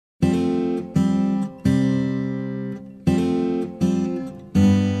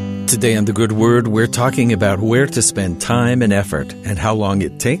Today on The Good Word, we're talking about where to spend time and effort and how long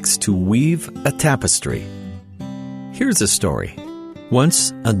it takes to weave a tapestry. Here's a story.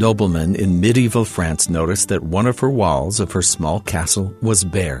 Once, a nobleman in medieval France noticed that one of her walls of her small castle was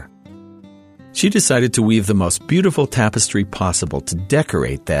bare. She decided to weave the most beautiful tapestry possible to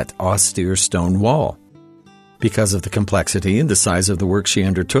decorate that austere stone wall. Because of the complexity and the size of the work she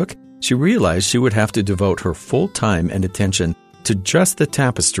undertook, she realized she would have to devote her full time and attention to just the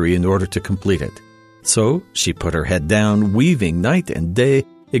tapestry in order to complete it. So she put her head down, weaving night and day,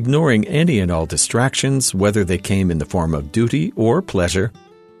 ignoring any and all distractions, whether they came in the form of duty or pleasure.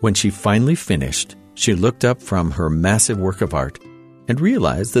 When she finally finished, she looked up from her massive work of art and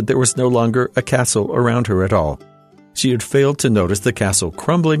realized that there was no longer a castle around her at all. She had failed to notice the castle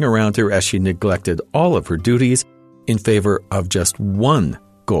crumbling around her as she neglected all of her duties in favor of just one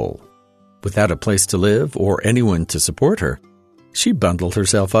goal. Without a place to live or anyone to support her, she bundled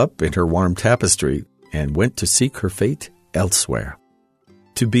herself up in her warm tapestry and went to seek her fate elsewhere.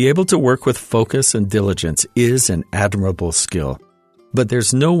 To be able to work with focus and diligence is an admirable skill, but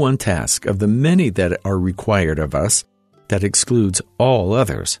there's no one task of the many that are required of us that excludes all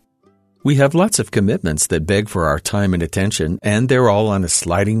others. We have lots of commitments that beg for our time and attention, and they're all on a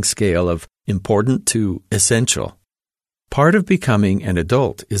sliding scale of important to essential. Part of becoming an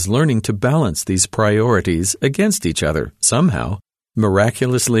adult is learning to balance these priorities against each other, somehow,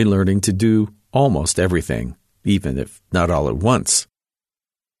 miraculously learning to do almost everything, even if not all at once.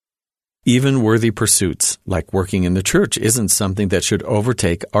 Even worthy pursuits, like working in the church, isn't something that should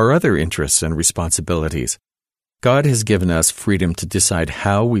overtake our other interests and responsibilities. God has given us freedom to decide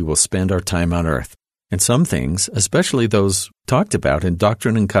how we will spend our time on earth, and some things, especially those talked about in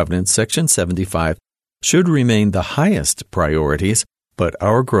Doctrine and Covenants, section 75, should remain the highest priorities, but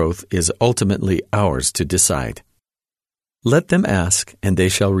our growth is ultimately ours to decide. Let them ask, and they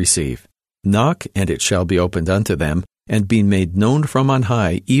shall receive. Knock, and it shall be opened unto them, and be made known from on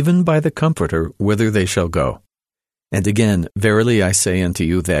high, even by the Comforter, whither they shall go. And again, verily I say unto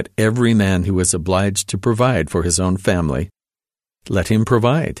you that every man who is obliged to provide for his own family, let him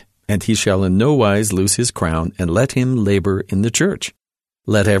provide, and he shall in no wise lose his crown, and let him labor in the church.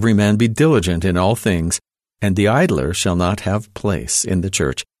 Let every man be diligent in all things, and the idler shall not have place in the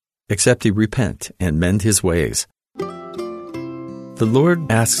church, except he repent and mend his ways. The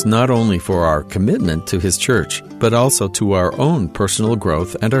Lord asks not only for our commitment to His church, but also to our own personal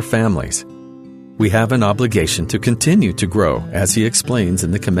growth and our families. We have an obligation to continue to grow, as He explains in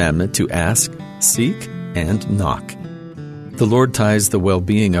the commandment to ask, seek, and knock. The Lord ties the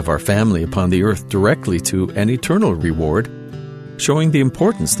well-being of our family upon the earth directly to an eternal reward, showing the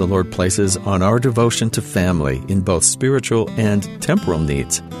importance the Lord places on our devotion to family in both spiritual and temporal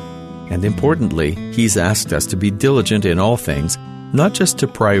needs. And importantly, He's asked us to be diligent in all things, not just to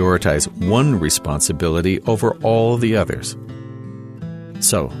prioritize one responsibility over all the others.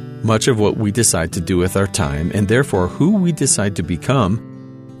 So, much of what we decide to do with our time, and therefore who we decide to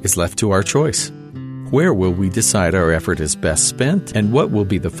become, is left to our choice. Where will we decide our effort is best spent, and what will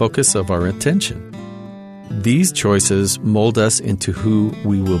be the focus of our attention? These choices mold us into who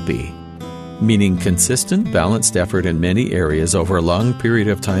we will be. Meaning consistent, balanced effort in many areas over a long period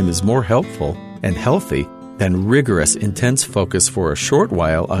of time is more helpful and healthy than rigorous, intense focus for a short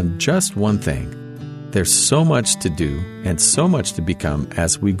while on just one thing. There's so much to do and so much to become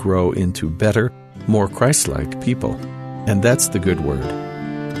as we grow into better, more Christ-like people. And that's the good word.